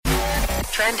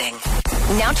trending.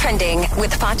 Now trending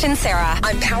with Foch and Sarah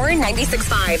on Power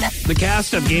 96.5. The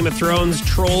cast of Game of Thrones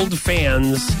trolled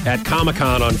fans at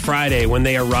Comic-Con on Friday when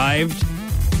they arrived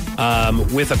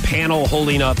with a panel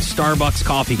holding up Starbucks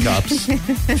coffee cups.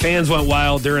 Fans went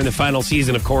wild during the final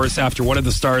season, of course, after one of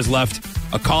the stars left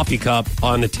a coffee cup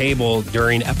on the table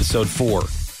during episode 4.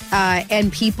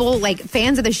 And people,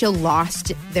 fans of the show,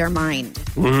 lost their mind.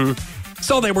 Mm-hmm.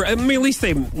 So they were, at least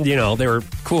they were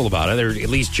cool about it. They were at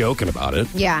least joking about it.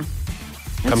 Yeah.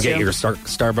 Come get your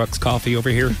Starbucks coffee over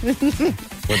here. Or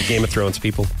the Game of Thrones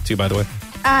people, too, by the way.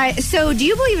 So do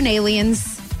you believe in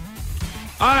aliens?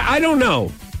 I don't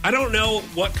know. I don't know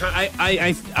what kind.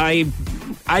 I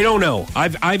don't know.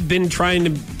 I've been trying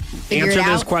to answer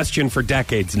this question for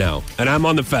decades now, and I'm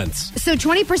on the fence. So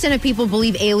 20% of people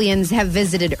believe aliens have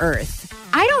visited Earth.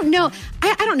 I don't know.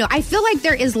 I don't know. I feel like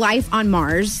there is life on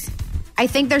Mars. I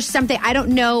think there's something. I don't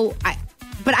know.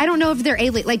 But I don't know if they're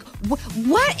alien.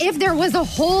 What if there was a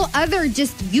whole other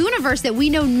just universe that we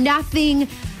know nothing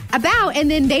about,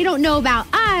 and then they don't know about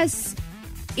us?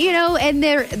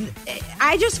 And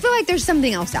I just feel like there's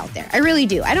something else out there. I really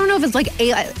do. I don't know if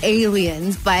it's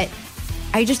aliens, but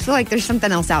I just feel like there's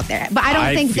something else out there. But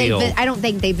I don't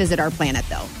think they visit our planet,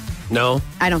 though. No,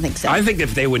 I don't think so. I think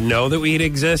if they would know that we'd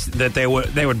exist, that they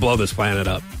would blow this planet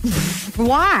up.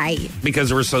 Why?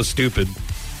 Because we're so stupid.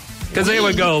 Because they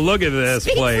would go, look at this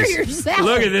place. For yourself.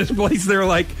 Look at this place. They're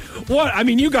like, what? I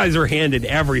mean, you guys are handed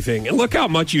everything, and look how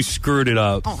much you screwed it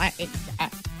up. Oh, Well,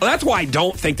 that's why I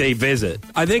don't think they visit.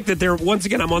 I think that once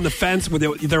again, I'm on the fence with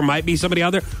there might be somebody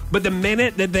out there. But the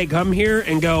minute that they come here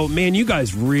and go, man, you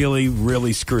guys really,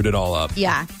 really screwed it all up.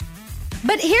 Yeah.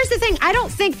 But here's the thing. I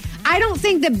don't think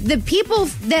the people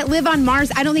that live on Mars,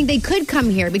 I don't think they could come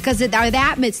here because of the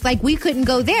atmosphere. We couldn't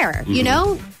go there,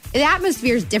 The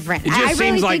atmosphere is different. It just seems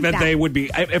really like that they would be.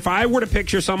 If I were to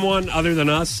picture someone other than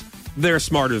us, they're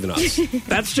smarter than us.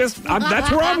 That's just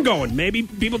that's where I'm going. Maybe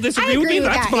people disagree with me.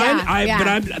 That's fine.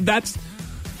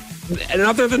 And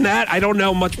other than that, I don't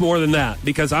know much more than that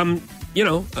because I'm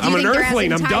an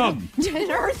earthling. I'm dumb.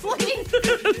 An earthling.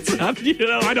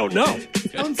 I don't know.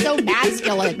 Sounds so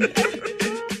masculine.